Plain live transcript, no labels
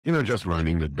Just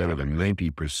learning that better than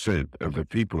 90% of the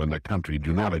people in the country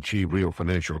do not achieve real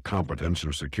financial competence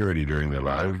or security during their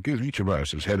lives gives each of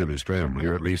us, as head of his family,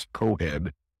 or at least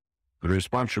co-head, the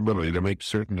responsibility to make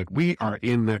certain that we are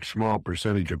in that small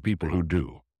percentage of people who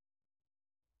do.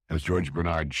 As George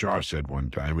Bernard Shaw said one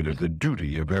time, it is the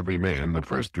duty of every man, the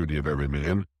first duty of every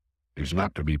man, is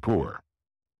not to be poor.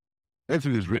 As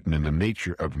it is written in the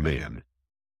nature of man,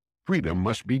 freedom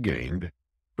must be gained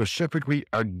specifically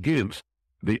against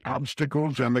the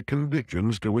obstacles and the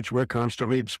conditions to which we're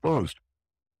constantly exposed.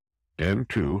 And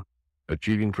two,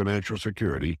 achieving financial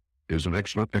security is an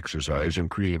excellent exercise in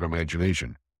creative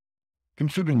imagination.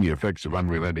 Considering the effects of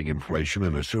unrelenting inflation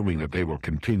and assuming that they will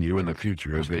continue in the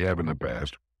future as they have in the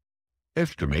past,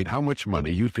 estimate how much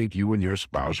money you think you and your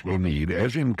spouse will need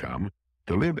as income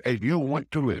to live as you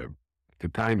want to live at the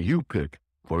time you pick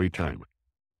for retirement.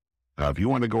 Now, if you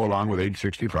want to go along with age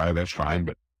 65, that's fine,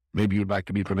 but maybe you'd like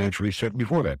to be financially set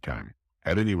before that time.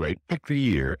 At any rate, pick the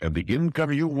year and the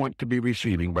income you want to be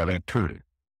receiving by that time.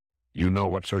 You know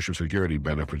what Social Security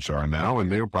benefits are now,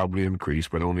 and they'll probably increase,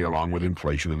 but only along with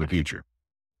inflation in the future.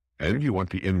 And you want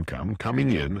the income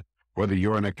coming in, whether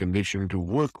you're in a condition to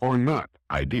work or not,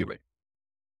 ideally.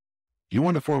 You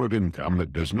want a form of income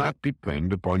that does not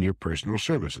depend upon your personal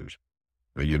services.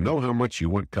 Now, you know how much you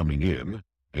want coming in,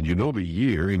 and you know the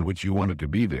year in which you want it to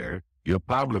be there. Your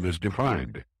problem is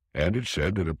defined, and it's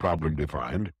said that a problem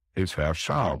defined is half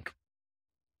solved.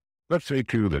 Let's say,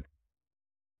 too, that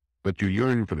you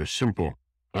yearn for the simple,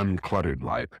 uncluttered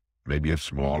life, maybe a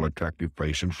small, attractive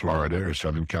place in Florida or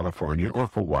Southern California or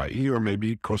Hawaii or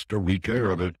maybe Costa Rica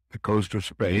or the coast of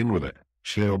Spain with a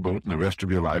sailboat and the rest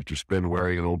of your life to spend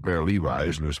wearing an old pair of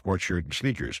Levi's and a sports shirt and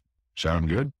sneakers. Sound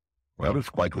good? Well, it's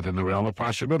quite within the realm of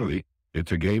possibility.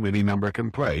 It's a game any number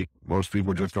can play. Most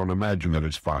people just don't imagine that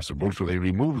it's possible, so they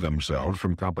remove themselves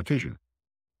from competition.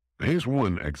 Here's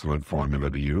one excellent formula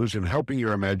to use in helping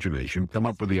your imagination come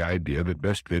up with the idea that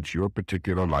best fits your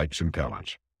particular likes and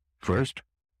talents. First,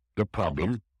 the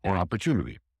problem or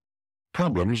opportunity.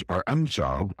 Problems are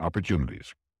unsolved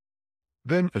opportunities.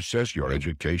 Then assess your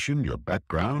education, your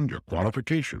background, your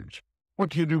qualifications. What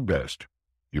do you do best?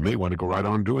 You may want to go right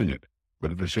on doing it,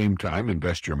 but at the same time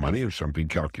invest your money in something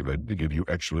calculated to give you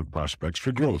excellent prospects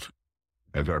for growth.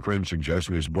 As our friend suggests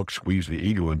in his book, Squeeze the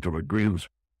Ego Until It Grins,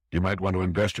 you might want to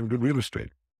invest in good real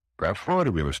estate, perhaps Florida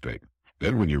real estate.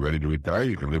 Then when you're ready to retire,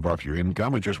 you can live off your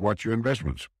income and just watch your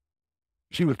investments.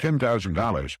 See, with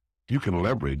 $10,000, you can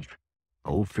leverage,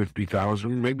 $50,000,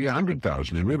 maybe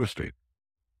 $100,000 in real estate.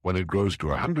 When it grows to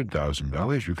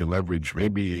 $100,000, you can leverage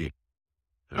maybe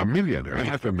 $1 million or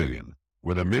 $500,000.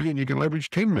 With $1 million, you can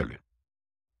leverage $10 million.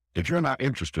 If you're not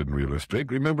interested in real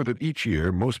estate, remember that each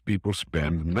year, most people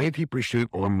spend 90%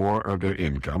 or more of their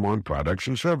income on products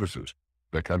and services.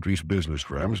 The country's business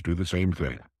firms do the same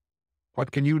thing.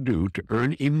 What can you do to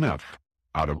earn enough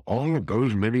out of all of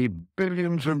those many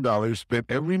billions of dollars spent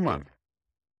every month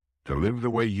to live the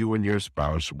way you and your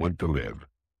spouse want to live?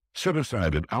 Set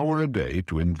aside an hour a day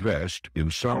to invest in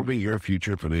solving your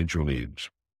future financial needs.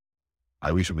 I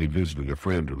recently visited a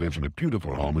friend who lives in a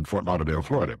beautiful home in Fort Lauderdale,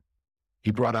 Florida.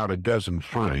 He brought out a dozen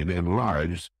fine and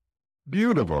large,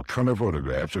 beautiful color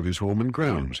photographs of his home and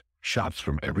grounds, shots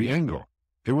from every angle.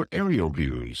 There were aerial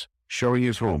views showing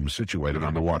his home situated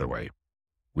on the waterway.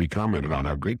 We commented on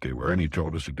how great they were, and he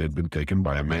told us that they'd been taken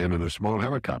by a man in a small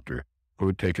helicopter who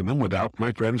had taken them without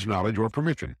my friend's knowledge or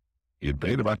permission. He had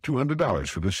paid about $200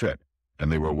 for the set,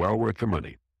 and they were well worth the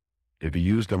money. If he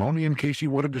used them only in case he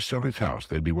wanted to sell his house,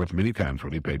 they'd be worth many times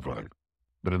what he paid for them.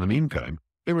 But in the meantime,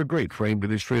 they were great, framed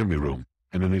in his family room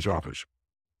and in his office.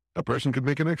 A person could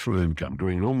make an excellent income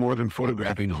doing no more than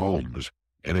photographing homes,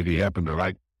 and if he happened to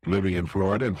like living in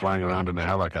Florida and flying around in a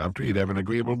helicopter, he'd have an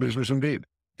agreeable business indeed.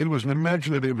 It was an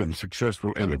imaginative and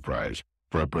successful enterprise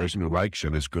for a person who likes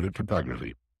and is good at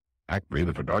photography. Actually,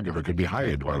 the photographer could be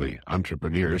hired while the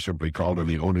entrepreneur simply called on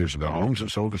the owners of the homes and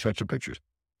sold the sets of pictures.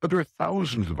 But there are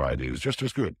thousands of ideas just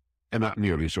as good and not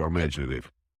nearly so imaginative.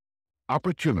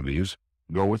 Opportunities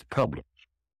go with problems.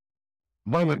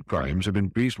 Violent crimes have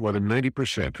increased more than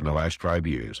 90% in the last 5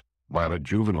 years. Violent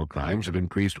juvenile crimes have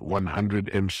increased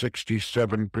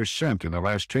 167% in the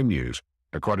last 10 years,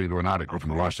 according to an article from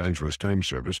the Los Angeles Times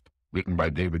Service written by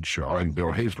David Shaw and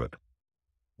Bill Hazlett.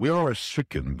 We all are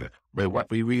sickened by what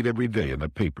we read every day in the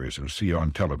papers and see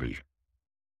on television.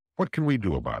 What can we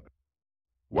do about it?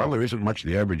 Well, there isn't much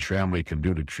the average family can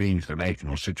do to change the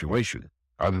national situation,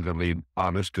 other than lead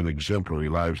honest and exemplary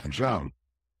lives themselves.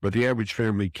 But the average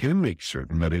family can make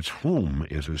certain that its home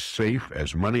is as safe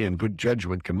as money and good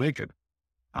judgment can make it.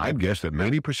 I'd guess that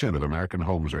 90% of American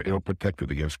homes are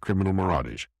ill-protected against criminal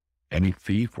marauders. Any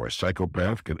thief or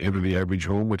psychopath can enter the average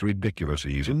home with ridiculous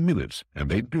ease in minutes, and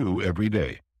they do every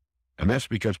day. And that's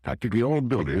because practically all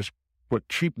builders put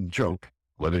cheap junk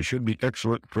where there should be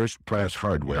excellent first-class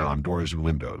hardware on doors and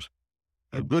windows.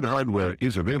 Good hardware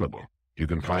is available. You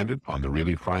can find it on the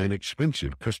really fine,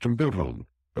 expensive, custom-built home,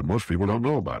 but most people don't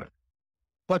know about it.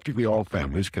 Practically all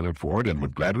families can afford and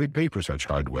would gladly pay for such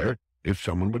hardware if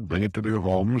someone would bring it to their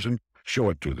homes and show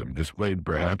it to them, displayed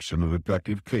perhaps in an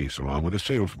attractive case, along with a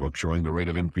sales book showing the rate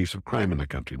of increase of crime in the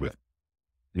country, with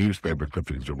newspaper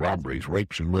clippings of robberies,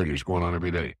 rapes, and murders going on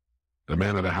every day. The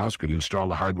man of the house could install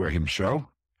the hardware himself,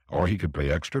 or he could pay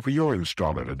extra for your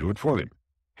installer to do it for him.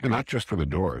 And not just for the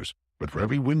doors, but for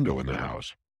every window in the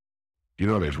house. You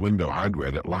know, there's window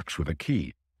hardware that locks with a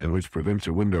key, and which prevents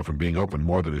a window from being opened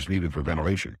more than is needed for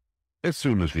ventilation. As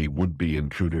soon as the would-be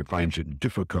intruder finds it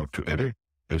difficult to enter,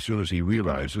 as soon as he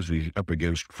realizes he's up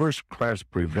against first-class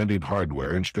preventive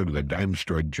hardware instead of the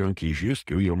dime-store junk he's used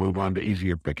to, you'll move on to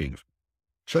easier pickings.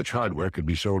 Such hardware could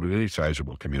be sold in any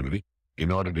sizable community.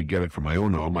 In order to get it from my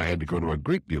own home, I had to go to a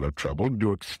great deal of trouble,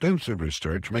 do extensive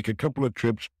research, make a couple of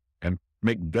trips, and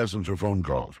make dozens of phone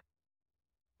calls.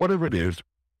 Whatever it is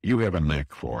you have a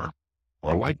knack for,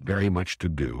 or like very much to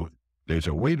do, there's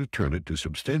a way to turn it to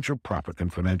substantial profit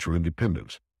and financial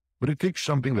independence. But it takes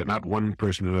something that not one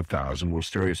person in 1,000 will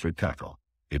seriously tackle.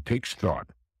 It takes thought,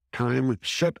 time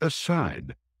set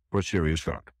aside for serious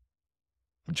thought.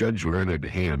 Judge Learned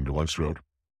Hand once wrote,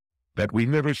 "That we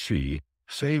never see,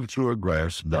 save through a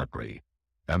glass darkly,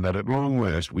 and that at long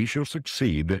last we shall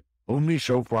succeed only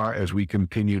so far as we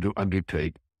continue to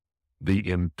undertake the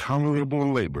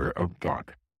intolerable labor of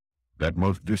thought, that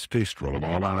most distasteful of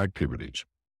all our activities.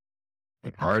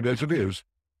 But hard as it is,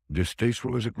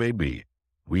 distasteful as it may be,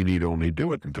 we need only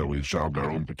do it until we've solved our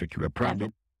own particular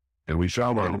problem, and we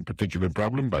solve our own particular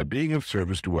problem by being of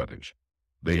service to others.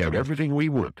 They have everything we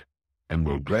want, and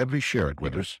will gladly share it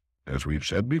with us, as we've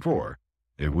said before,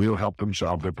 if we'll help them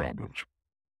solve their problems.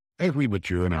 As we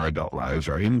mature in our adult lives,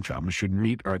 our income should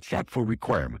meet our thoughtful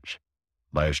requirements.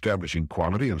 By establishing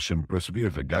quality and simplicity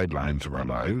as the guidelines of our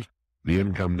lives, the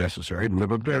income necessary to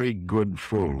live a very good,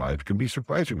 full life can be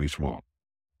surprisingly small.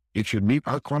 It should meet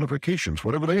our qualifications,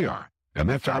 whatever they are, and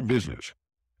that's our business.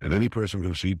 And any person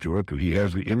can see to it that he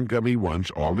has the income he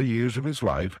wants all the years of his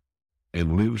life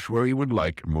and lives where he would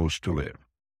like most to live.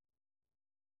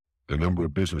 The number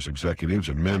of business executives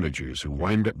and managers who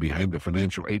wind up behind the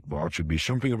financial 8-ball should be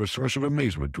something of a source of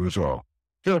amazement to us all.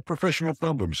 They are professional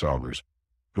problem solvers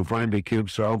who find they can't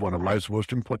solve one of life's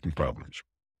most important problems.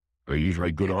 They're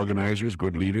usually good organizers,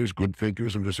 good leaders, good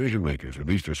thinkers, and decision-makers. At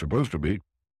least they're supposed to be.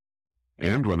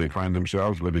 And when they find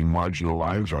themselves living marginal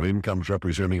lives on incomes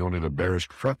representing only the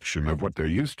barest fraction of what they're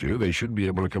used to, they should be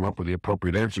able to come up with the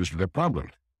appropriate answers to their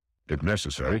problems. If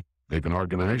necessary, they can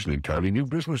organize an entirely new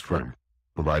business firm,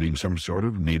 providing some sort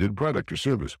of needed product or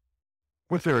service.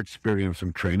 With their experience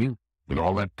and training, with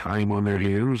all that time on their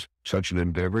hands, such an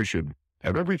endeavor should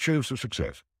have every chance of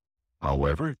success.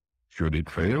 However, should it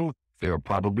fail, they'll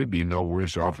probably be no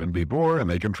worse off than before, and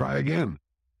they can try again.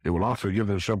 It will also give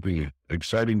them something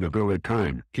exciting to fill their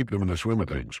time, keep them in the swim of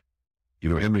things. You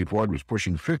know, Henry Ford was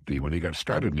pushing 50 when he got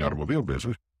started in the automobile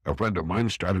business. A friend of mine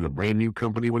started a brand new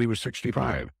company when he was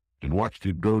 65 and watched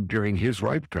it grow during his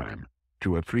lifetime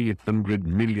to a $300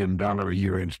 million a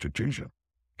year institution.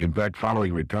 In fact,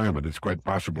 following retirement, it's quite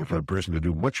possible for a person to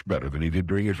do much better than he did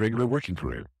during his regular working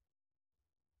career.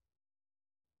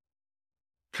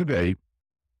 Today,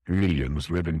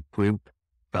 millions live in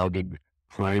crowded,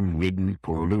 crime-ridden,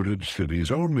 polluted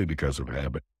cities only because of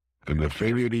habit and the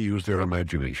failure to use their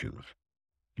imaginations.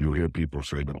 You'll hear people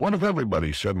say, but what if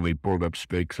everybody suddenly pulled up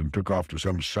stakes and took off to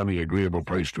some sunny, agreeable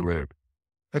place to live?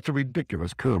 That's a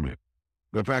ridiculous comment.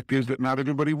 The fact is that not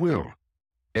everybody will.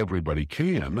 Everybody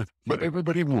can, but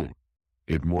everybody won't.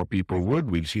 If more people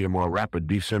would, we'd see a more rapid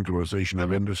decentralization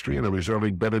of industry and a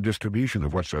resulting better distribution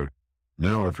of what's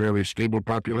now a fairly stable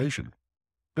population.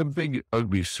 The big,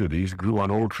 ugly cities grew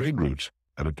on old trade routes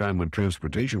at a time when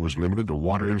transportation was limited to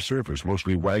water and surface,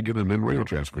 mostly wagon and then rail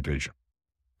transportation.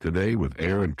 Today, with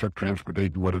air and truck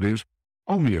transportation what it is,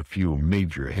 only a few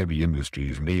major heavy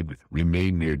industries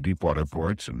remain near deep-water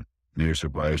ports and near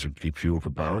supplies of cheap fuel for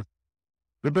power.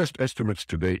 The best estimates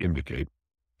today indicate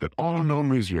that all known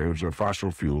reserves of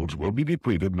fossil fuels will be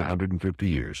depleted in 150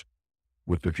 years,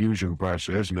 with the fusion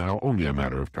process now only a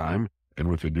matter of time, and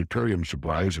with the deuterium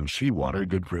supplies and seawater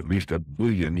good for at least 1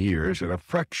 billion years at a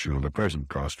fraction of the present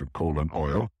cost of coal and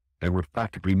oil, and with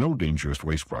practically no dangerous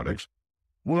waste products,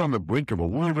 we're on the brink of a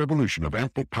world revolution of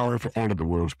ample power for all of the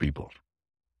world's peoples.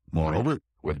 Moreover,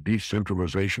 with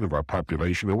decentralization of our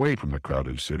population away from the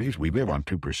crowded cities, we live on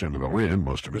 2% of the land,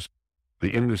 most of us, The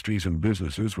industries and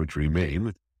businesses which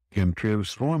remain can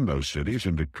transform those cities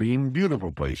into clean,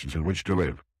 beautiful places in which to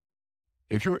live.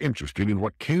 If you're interested in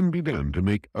what can be done to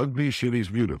make ugly cities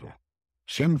beautiful,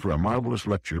 send for a marvelous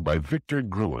lecture by Victor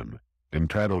Gruen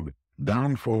entitled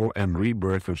Downfall and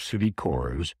Rebirth of City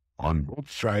Cores on Both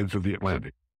Sides of the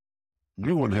Atlantic.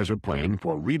 Gruen has a plan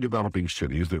for redeveloping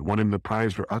cities that won him the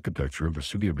prize for architecture of the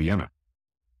city of Vienna.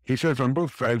 He says on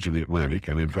both sides of the Atlantic,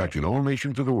 and in fact in all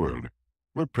nations of the world,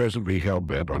 we're presently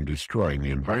hell-bent on destroying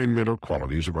the environmental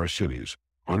qualities of our cities,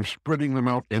 on spreading them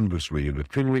out endlessly into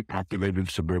thinly populated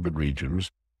suburban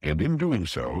regions, and in doing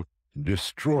so,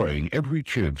 destroying every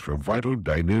chance for vital,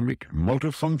 dynamic,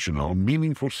 multifunctional,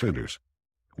 meaningful centers.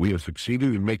 We have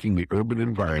succeeded in making the urban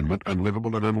environment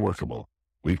unlivable and unworkable.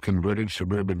 We've converted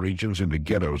suburban regions into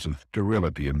ghettos of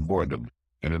sterility and boredom,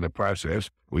 and in the process,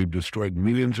 we've destroyed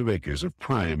millions of acres of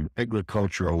prime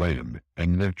agricultural land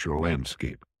and natural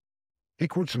landscape. He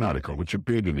quotes an article which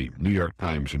appeared in the New York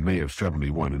Times in May of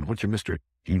 '71, in which a Mr.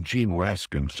 Eugene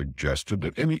Raskin suggested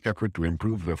that any effort to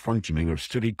improve the functioning of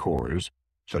city cores,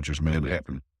 such as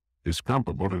Manhattan, is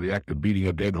comparable to the act of beating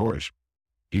a dead horse.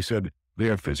 He said, they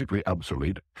are physically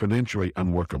obsolete, financially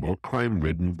unworkable,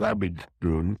 crime-ridden,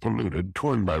 garbage-strewn, polluted,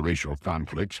 torn by racial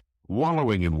conflicts,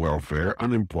 wallowing in welfare,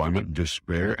 unemployment,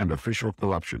 despair, and official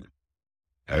corruption.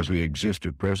 As we exist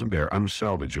at present, they are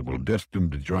unsalvageable,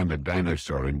 destined to join the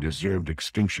dinosaur in deserved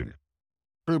extinction.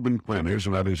 Urban planners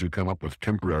and others who come up with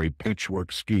temporary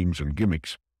patchwork schemes and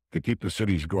gimmicks to keep the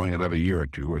cities going another year or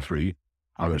two or three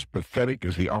are as pathetic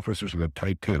as the officers of the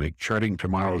Titanic charting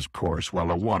tomorrow's course while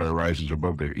the water rises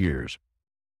above their ears.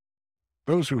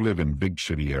 Those who live in big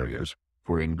city areas,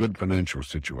 who are in good financial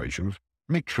situations,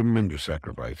 make tremendous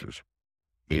sacrifices.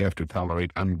 They have to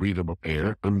tolerate unbreathable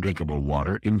air, undrinkable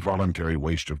water, involuntary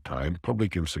waste of time,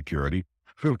 public insecurity,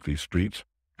 filthy streets,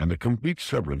 and the complete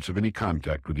severance of any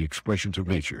contact with the expressions of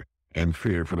nature, and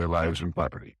fear for their lives and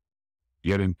property.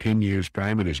 Yet in 10 years'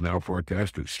 time, it is now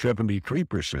forecast that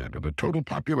 73% of the total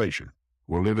population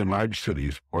will live in large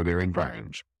cities or their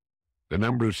environs. The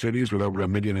number of cities with over 1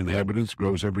 million inhabitants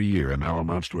grows every year and now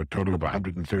amounts to a total of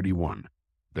 131.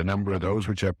 The number of those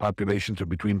which have populations of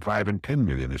between 5 and 10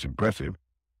 million is impressive.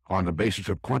 On the basis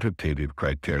of quantitative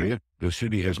criteria, the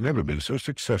city has never been so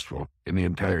successful in the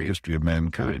entire history of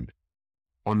mankind.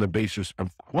 On the basis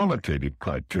of qualitative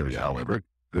criteria, however,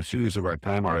 the cities of our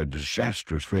time are a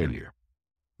disastrous failure.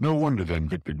 No wonder then,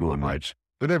 Victor Gruen writes,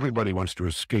 that everybody wants to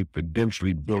escape the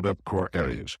densely built-up core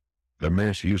areas. The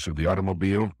mass use of the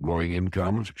automobile, growing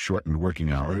incomes, shortened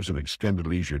working hours, and extended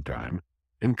leisure time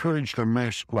encourage the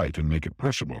mass flight and make it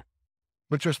possible.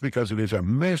 But just because it is a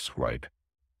mass flight,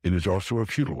 it is also a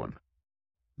futile one.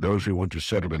 Those who want to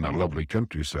settle in a lovely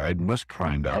countryside must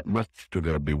find out, much to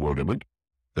their bewilderment,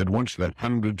 that once that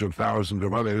hundreds of thousands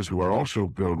of others who are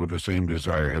also filled with the same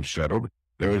desire have settled,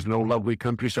 there is no lovely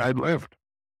countryside left.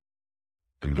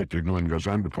 And Victor Gruen goes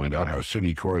on to point out how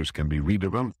city cores can be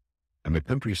redeveloped, and the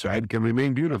countryside can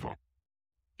remain beautiful.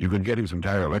 You can get his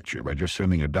entire lecture by just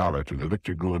sending $1 to the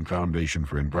Victor Gruen Foundation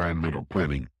for Environmental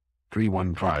Planning,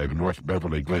 315 North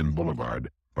Beverly Glen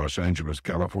Boulevard, Los Angeles,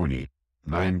 California,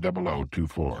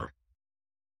 90024.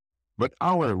 But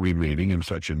our remaining in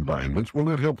such environments will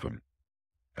not help them.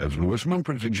 As Lewis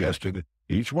Mumford suggested,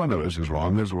 each one of us, as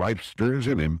long as life stirs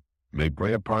in him, may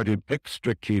play a part in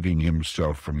extricating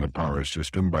himself from the power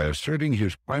system by asserting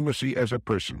his primacy as a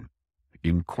person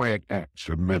in quiet acts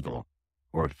of mental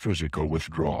or physical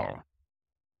withdrawal.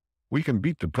 We can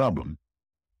beat the problem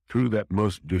through that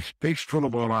most distasteful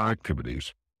of all our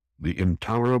activities, the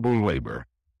intolerable labor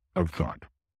of thought.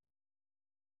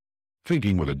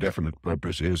 Thinking with a definite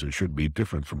purpose is or should be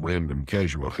different from random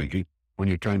casual thinking. When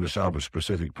you're trying to solve a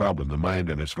specific problem, the mind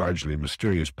and its largely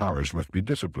mysterious powers must be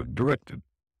disciplined, directed.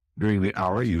 During the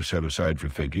hour you set aside for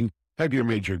thinking, have your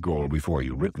major goal before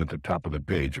you, written at the top of the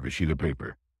page of a sheet of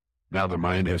paper. Now the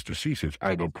mind has to cease its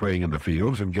idle playing in the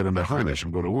fields and get in the harness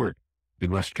and go to work. It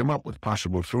must come up with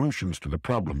possible solutions to the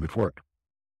problem at work.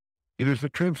 It is the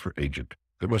transfer agent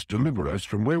that must deliver us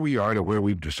from where we are to where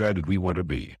we've decided we want to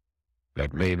be.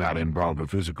 That may not involve a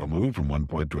physical move from one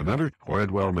point to another, or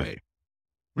it well may.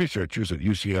 Researchers at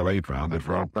UCLA found that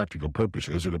for all practical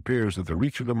purposes, it appears that the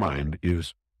reach of the mind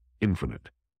is infinite.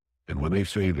 And when they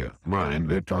say the mind,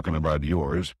 they're talking about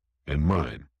yours and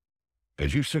mine.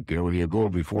 As you sit there with your goal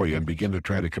before you and begin to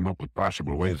try to come up with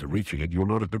possible ways of reaching it, you'll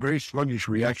notice a very sluggish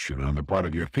reaction on the part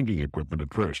of your thinking equipment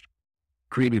at first.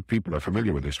 Creative people are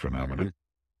familiar with this phenomenon.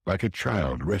 Like a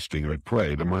child resting or at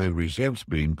play, the mind resents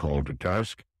being called to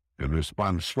task and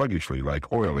responds sluggishly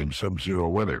like oil in sub-zero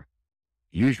weather.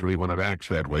 Usually when it acts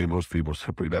that way, most people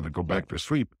simply let it go back to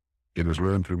sleep, It has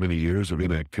learned through many years of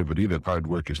inactivity that hard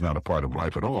work is not a part of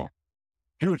life at all.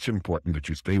 Here it's important that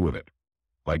you stay with it.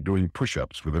 Like doing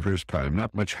push-ups for the first time,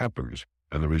 not much happens,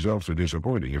 and the results are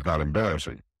disappointing, if not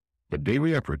embarrassing. But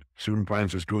daily effort soon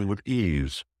finds us doing with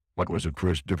ease what was at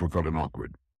first difficult and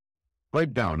awkward.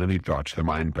 Write down any thoughts the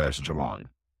mind passes along.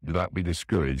 Do not be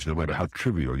discouraged, no matter how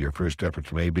trivial your first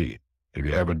efforts may be, if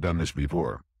you haven't done this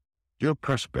before. You're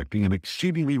prospecting an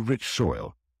exceedingly rich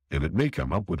soil, and it may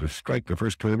come up with a strike the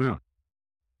first time out.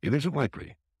 It isn't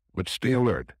likely, but stay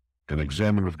alert and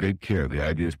examine with great care the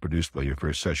ideas produced by your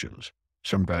first sessions.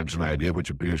 Sometimes an idea which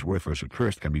appears worthless at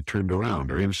first can be turned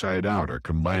around or inside out or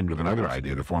combined with another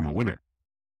idea to form a winner.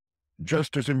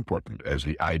 Just as important as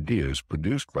the ideas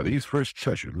produced by these first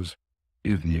sessions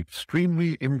is the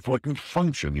extremely important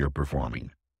function you're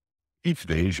performing. Each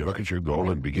day as you look at your goal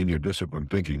and begin your discipline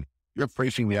thinking, you're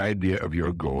placing the idea of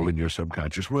your goal in your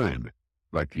subconscious mind.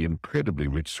 Like the incredibly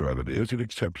rich soil it is, it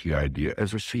accepts the idea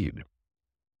as a seed.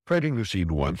 Planting the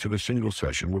seed once in a single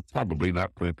session will probably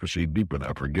not plant the seed deep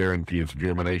enough or guarantee its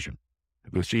germination.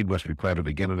 The seed must be planted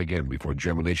again and again before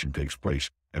germination takes place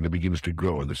and it begins to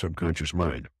grow in the subconscious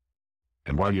mind.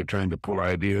 And while you're trying to pull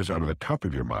ideas out of the top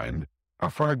of your mind, a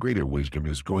far greater wisdom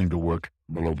is going to work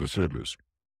below the surface.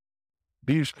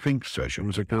 These think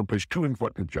sessions accomplish two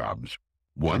important jobs.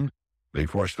 One, they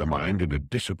force the mind into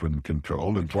disciplined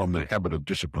control and form the habit of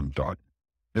disciplined thought,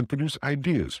 and produce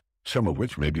ideas, some of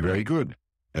which may be very good.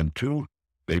 And two,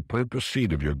 they plant the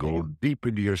seed of your goal deep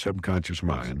into your subconscious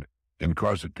mind and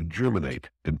cause it to germinate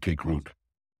and take root.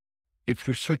 It's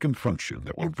the second function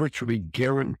that will virtually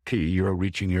guarantee you're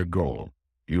reaching your goal.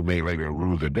 You may later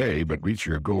rue the day, but reach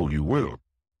your goal you will.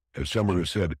 As someone has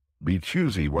said, be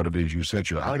choosy what it is you set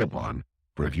your heart upon,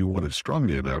 for if you want it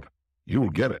strongly enough, you'll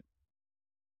get it.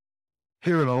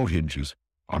 Here it all hinges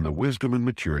on the wisdom and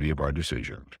maturity of our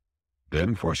decisions.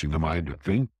 Then, forcing the mind to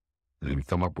think and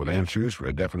come up with answers for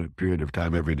a definite period of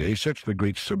time every day sets the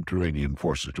great subterranean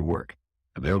forces to work.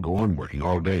 And they'll go on working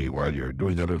all day while you're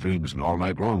doing other things and all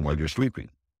night long while you're sleeping.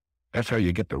 That's how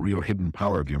you get the real hidden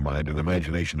power of your mind and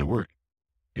imagination to work.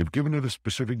 You've given it a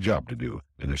specific job to do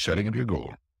in the setting of your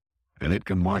goal, and it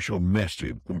can marshal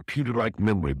massive, computer-like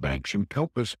memory banks and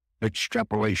countless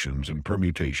extrapolations and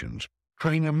permutations,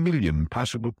 trying a million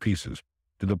possible pieces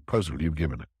to the puzzle you've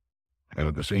given it. And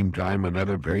at the same time,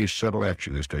 another very subtle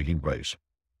action is taking place.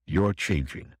 You're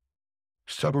changing.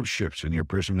 Subtle shifts in your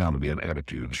personality and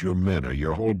attitudes, your manner,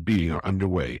 your whole being are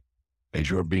underway as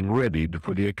you're being readied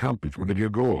for the accomplishment of your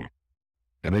goal.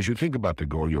 And as you think about the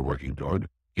goal you're working toward,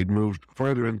 it moves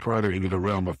farther and farther into the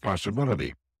realm of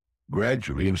possibility.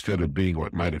 Gradually, instead of being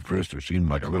what might at first have seemed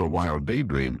like a little wild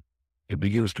daydream, it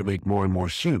begins to make more and more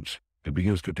sense. It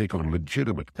begins to take on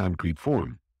legitimate, concrete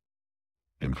form.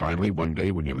 And finally, one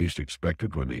day when you least expect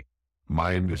it, when the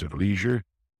mind is at leisure,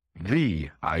 the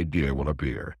idea will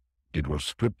appear. It will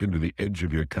slip into the edge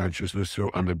of your consciousness so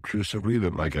unobtrusively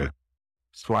that like a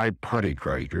sly party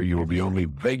crasher, you will be only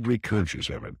vaguely conscious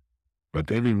of it. But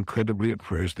then incredibly at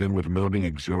first, then with mounting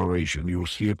exhilaration, you'll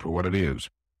see it for what it is,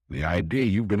 the idea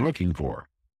you've been looking for.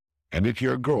 And if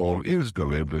your goal is to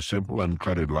live a simple,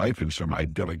 uncluttered life in some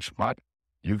idyllic spot,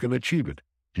 you can achieve it.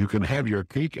 You can have your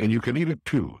cake and you can eat it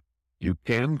too. You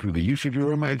can, through the use of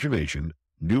your imagination,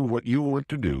 do what you want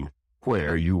to do,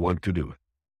 where you want to do it.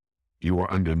 You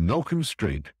are under no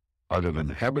constraint other than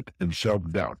habit and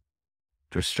self-doubt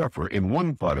to suffer in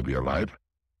one part of your life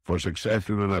for success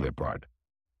in another part.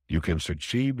 You can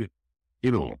succeed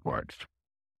in all parts.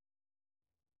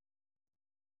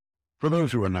 For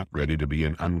those who are not ready to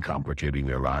begin uncomplicating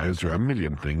their lives, there are a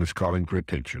million things calling for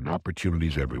attention,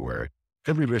 opportunities everywhere.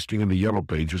 Every listing in the yellow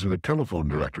pages of the telephone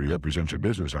directory represents a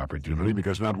business opportunity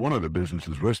because not one of the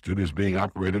businesses listed is being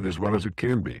operated as well as it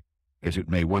can be, as it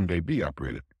may one day be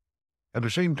operated. At the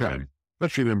same time,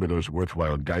 let's remember those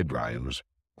worthwhile guidelines,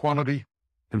 quality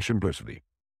and simplicity.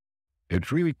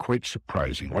 It's really quite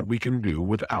surprising what we can do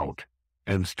without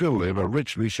and still live a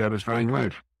richly satisfying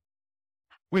life.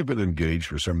 We've been engaged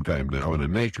for some time now in a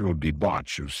natural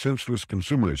debauch of senseless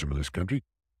consumerism in this country.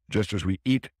 Just as we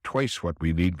eat twice what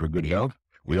we need for good health,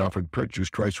 we often purchase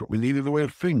twice what we need in the way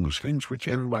of things which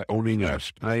end by owning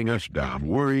us, tying us down,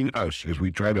 worrying us as we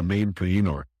try to maintain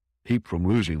or keep from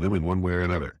losing them in one way or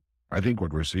another. I think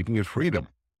what we're seeking is freedom.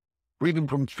 Freedom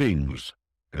from things,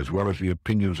 as well as the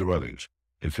opinions of others.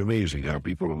 It's amazing how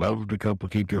people love to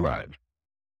complicate their lives.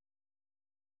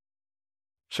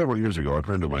 Several years ago, a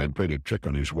friend of mine played a trick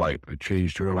on his wife that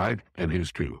changed her life and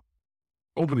his too.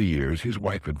 Over the years, his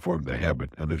wife had formed the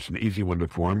habit, and it's an easy one to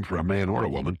form for a man or a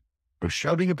woman, of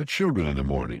shouting at the children in the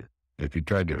morning as he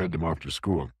tried to head them off to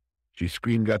school. She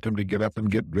screamed at them to get up and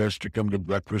get dressed, to come to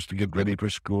breakfast, to get ready for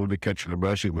school, to catch the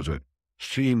bus. It was a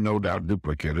scene no doubt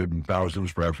duplicated in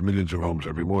thousands, perhaps millions of homes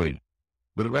every morning.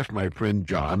 But it left my friend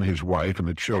John, his wife, and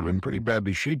the children pretty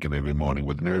badly shaken every morning,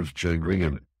 with nerves jangling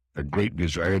and a great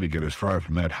desire to get as far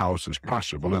from that house as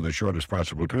possible in the shortest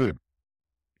possible time.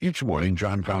 Each morning,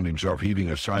 John found himself heaving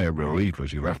a sigh of relief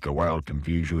as he left the wild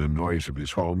confusion and noise of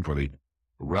his home for the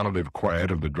relative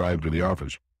quiet of the drive to the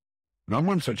office. And on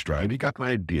one such drive, he got an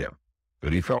idea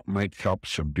that he felt might help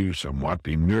subdue somewhat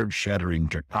the nerve-shattering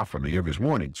cacophony of his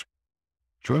mornings.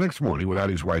 So the next morning, without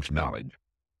his wife's knowledge,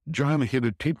 John hid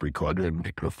a tape recorder and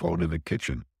microphone in the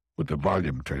kitchen with the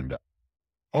volume turned up.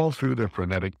 All through the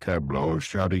frenetic tableau of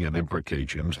shouting and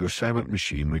imprecations, the silent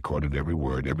machine recorded every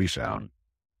word, every sound.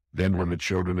 Then, when the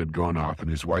children had gone off and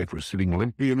his wife was sitting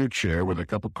limply in her chair with a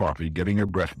cup of coffee, getting her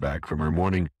breath back from her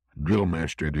morning drill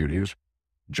master duties,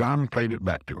 John played it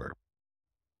back to her.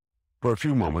 For a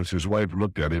few moments, his wife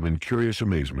looked at him in curious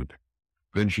amazement.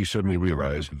 Then she suddenly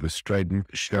realized that the strident,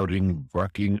 shouting,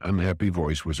 barking, unhappy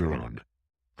voice was her own.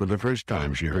 For the first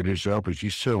time, she heard herself as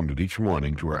she sounded each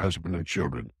morning to her husband and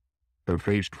children. Her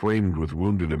face flamed with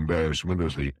wounded embarrassment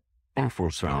as the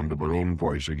awful sound of her own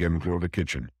voice again filled the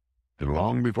kitchen. And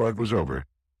long before it was over,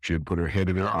 she had put her head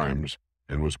in her arms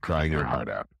and was crying her heart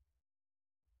out.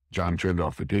 John turned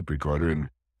off the tape recorder and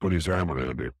put his arm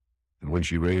around her. And when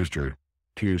she raised her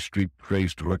tear-streaked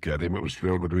face to look at him, it was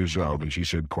filled with resolve, and she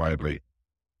said quietly,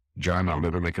 "John, I'll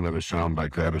never make another sound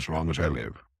like that as long as I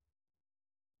live."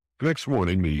 The next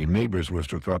morning, the neighbors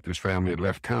must have thought this family had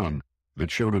left town. The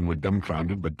children were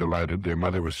dumbfounded but delighted. Their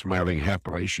mother was smiling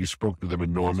happily. She spoke to them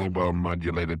in normal,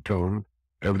 well-modulated tone.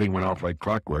 Everything went off like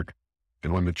clockwork.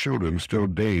 And when the children, still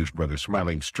dazed by the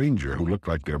smiling stranger who looked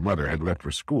like their mother, had left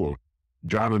for school,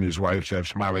 John and his wife sat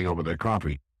smiling over their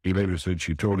coffee. He later said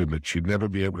she told him that she'd never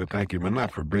be able to thank him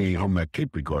enough for bringing home that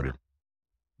tape recorder.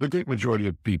 The great majority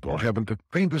of people haven't the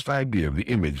faintest idea of the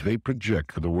image they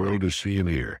project for the world to see and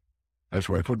hear. That's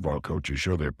why football coaches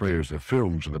show their players the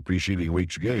films of the preceding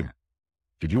week's game.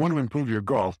 If you want to improve your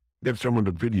golf, get someone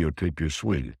to videotape your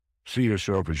swing. See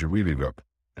yourself as you really look,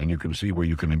 and you can see where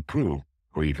you can improve,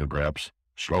 where you can perhaps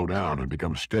slow down and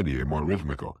become steadier, more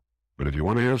rhythmical. But if you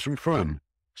want to have some fun,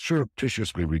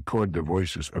 surreptitiously record the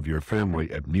voices of your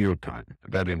family at mealtime.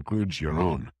 That includes your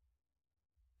own.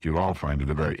 You'll all find it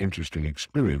a very interesting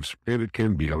experience, and it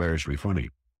can be hilariously funny.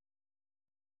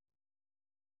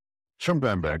 Some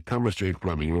time back, Thomas J.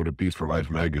 Fleming wrote a piece for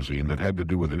Life magazine that had to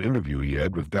do with an interview he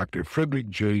had with Dr. Frederick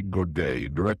J.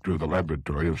 Godet, director of the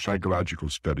Laboratory of Psychological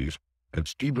Studies at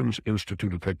Stevens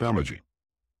Institute of Technology.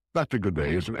 Dr.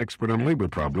 Godet is an expert on labor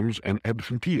problems and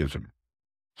absenteeism.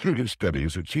 Through his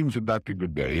studies, it seems that Dr.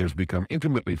 Godet has become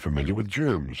intimately familiar with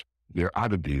germs, their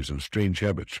oddities and strange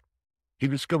habits. He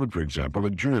discovered, for example,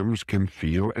 that germs can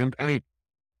feel and act.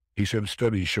 He said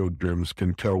studies showed germs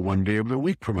can tell one day of the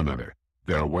week from another.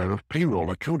 They're aware of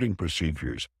payroll accounting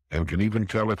procedures and can even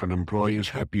tell if an employee is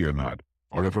happy or not,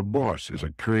 or if a boss is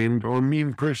a kind or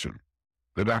mean person.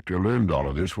 The doctor learned all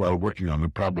of this while working on the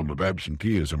problem of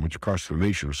absenteeism, which costs the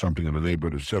nation something in the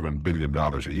neighborhood of $7 billion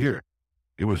a year.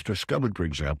 It was discovered, for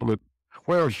example, that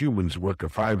while humans work a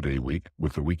 5-day week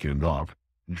with the weekend off,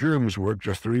 germs work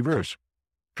just the reverse.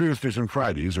 Thursdays and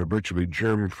Fridays are virtually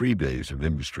germ-free days in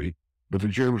industry, but the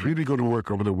germs really go to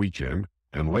work over the weekend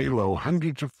and lay low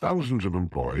hundreds of thousands of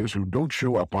employees who don't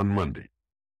show up on Monday.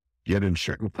 Yet in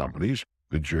certain companies,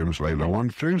 the germs lay low on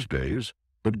Thursdays,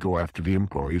 but go after the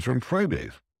employees on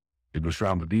Fridays. It was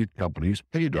found that these companies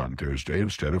paid on Thursday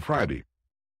instead of Friday.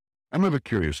 Another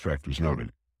curious fact was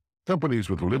noted. Companies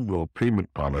with liberal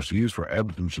payment policies for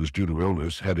absences due to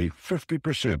illness had a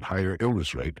 50% higher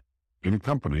illness rate than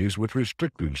companies with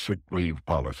restricted sick leave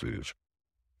policies.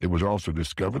 It was also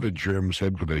discovered that germs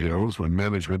head for the hills when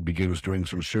management begins doing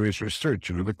some serious research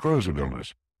into the cause of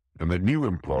illness, and that new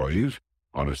employees,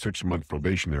 on a 6-month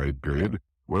probationary period,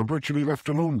 were virtually left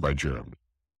alone by germs.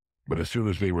 But as soon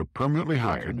as they were permanently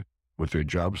hired, with their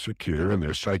jobs secure and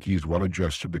their psyches well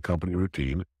adjusted to company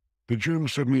routine, the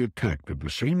germs suddenly attacked at the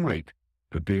same rate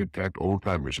that they attacked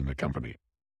old-timers in the company.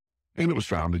 And it was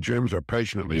found that germs are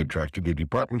passionately attracted to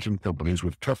departments and companies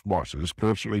with tough bosses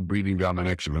constantly breathing down the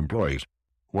necks of employees.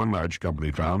 One large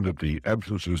company found that the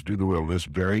absences due to illness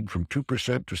varied from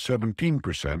 2% to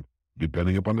 17%,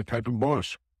 depending upon the type of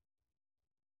boss.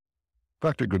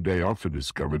 Dr. Godet also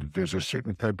discovered that there's a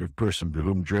certain type of person to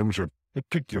whom germs are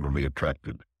particularly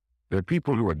attracted. They're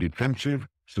people who are defensive,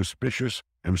 suspicious,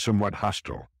 and somewhat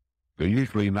hostile. They're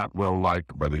usually not well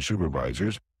liked by their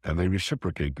supervisors, and they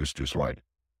reciprocate this dislike.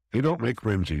 They don't make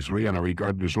friends easily and are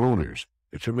regarded as loners.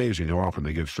 It's amazing how often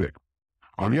they get sick.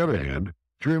 On the other hand,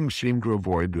 Germs seem to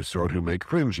avoid the sort who make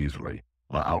friends easily,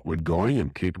 are outward-going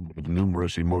and capable of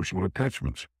numerous emotional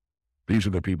attachments. These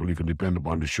are the people you can depend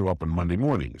upon to show up on Monday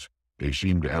mornings. They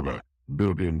seem to have a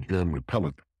built-in germ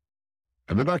repellent.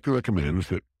 And the doctor recommends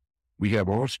that we have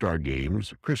all-star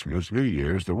games, Christmas, New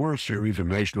Year's, the World Series, and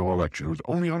national elections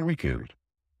only on weekends.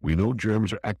 We know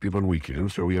germs are active on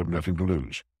weekends, so we have nothing to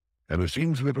lose. And it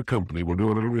seems that if a company will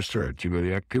do a little research into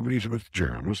the activities of its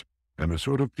germs and the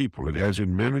sort of people it has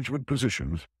in management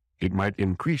positions, it might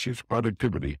increase its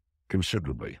productivity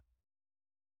considerably.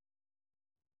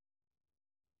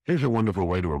 Here's a wonderful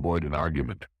way to avoid an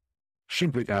argument.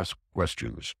 Simply ask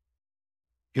questions.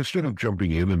 Instead of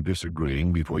jumping in and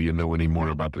disagreeing before you know any more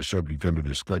about the subject under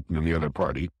discussion in the other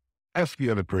party, ask the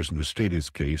other person to state his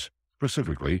case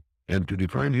specifically and to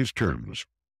define his terms.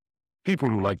 People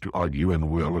who like to argue and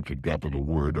will at the gap of a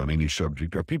word on any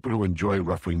subject are people who enjoy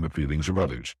ruffling the feelings of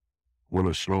others.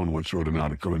 Willis Sloane once wrote an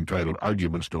article entitled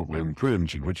 "Arguments Don't Win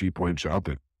Friends," in which he points out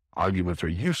that arguments are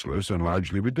useless and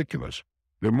largely ridiculous.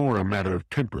 They're more a matter of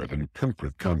temper than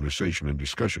temperate conversation and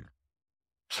discussion.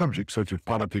 Subjects such as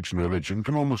politics and religion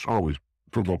can almost always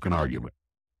provoke an argument.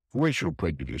 Racial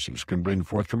prejudices can bring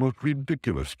forth the most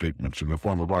ridiculous statements in the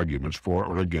form of arguments for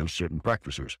or against certain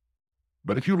practices.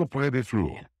 But if you'll apply this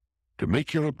rule, to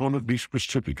make your opponent be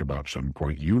specific about some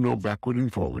point you know backward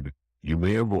and forward, you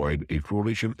may avoid a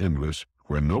foolish and endless,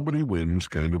 where nobody wins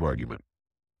kind of argument.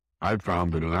 I've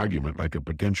found that an argument like a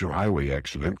potential highway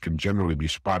accident can generally be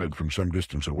spotted from some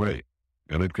distance away,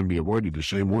 and it can be avoided the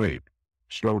same way.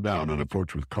 Slow down and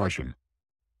approach with caution.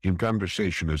 In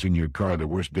conversation, as in your car, the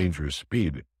worst danger is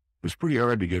speed. It's pretty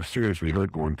hard to get seriously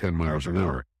hurt going 10 miles an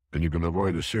hour, and you can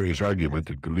avoid a serious argument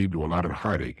that could lead to a lot of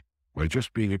heartache by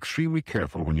just being extremely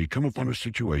careful when you come upon a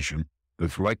situation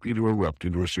that's likely to erupt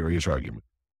into a serious argument.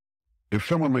 If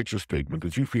someone makes a statement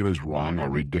that you feel is wrong or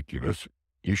ridiculous,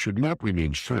 you should not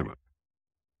remain silent.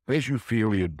 As you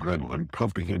feel the adrenaline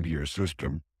pumping into your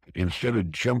system, instead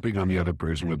of jumping on the other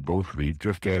person with both feet,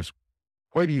 just ask,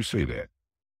 "Why do you say that?"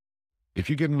 If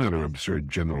you get another absurd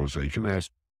generalization, ask,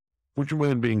 "Would you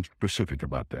mind being specific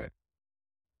about that?"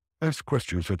 Ask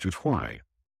questions such as why.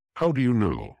 How do you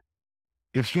know?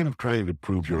 Instead of trying to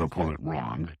prove your opponent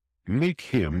wrong, make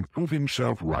him prove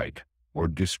himself right or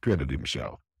discredit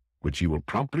himself, which he will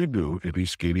promptly do if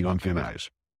he's skating on thin ice.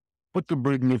 Put the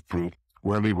burden of proof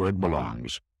where it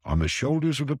belongs, on the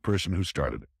shoulders of the person who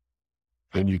started it.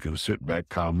 Then you can sit back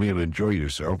calmly and enjoy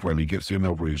yourself while he gets in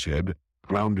over his head,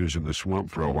 flounders in the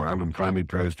swamp for a while, and finally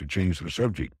tries to change the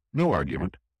subject. No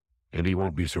argument, and he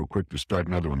won't be so quick to start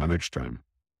another one the next time.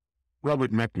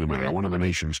 Robert McNamara, one of the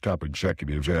nation's top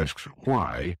executives, asks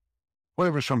why,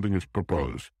 whenever something is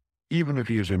proposed, even if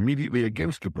he is immediately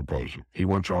against the proposal, he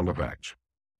wants all the facts.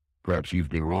 Perhaps he's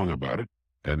been wrong about it,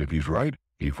 and if he's right,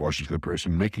 he forces the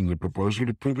person making the proposal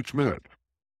to prove its merit.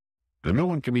 And no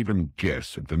one can even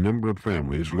guess at the number of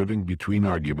families living between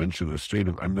arguments in a state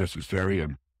of unnecessary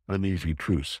and uneasy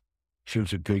truce.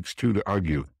 Since it takes two to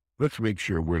argue, let's make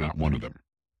sure we're not one of them.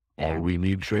 All we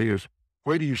need say is,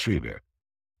 "Why do you say that?"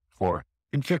 Or,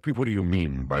 exactly what do you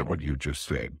mean by what you just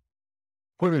said?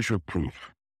 Where is your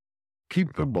proof?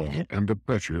 Keep the ball and the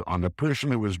pressure on the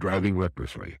person who is driving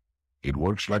recklessly. It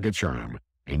works like a charm,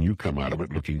 and you come out of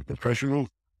it looking professional,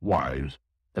 wise,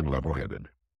 and level-headed.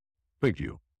 Thank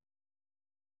you.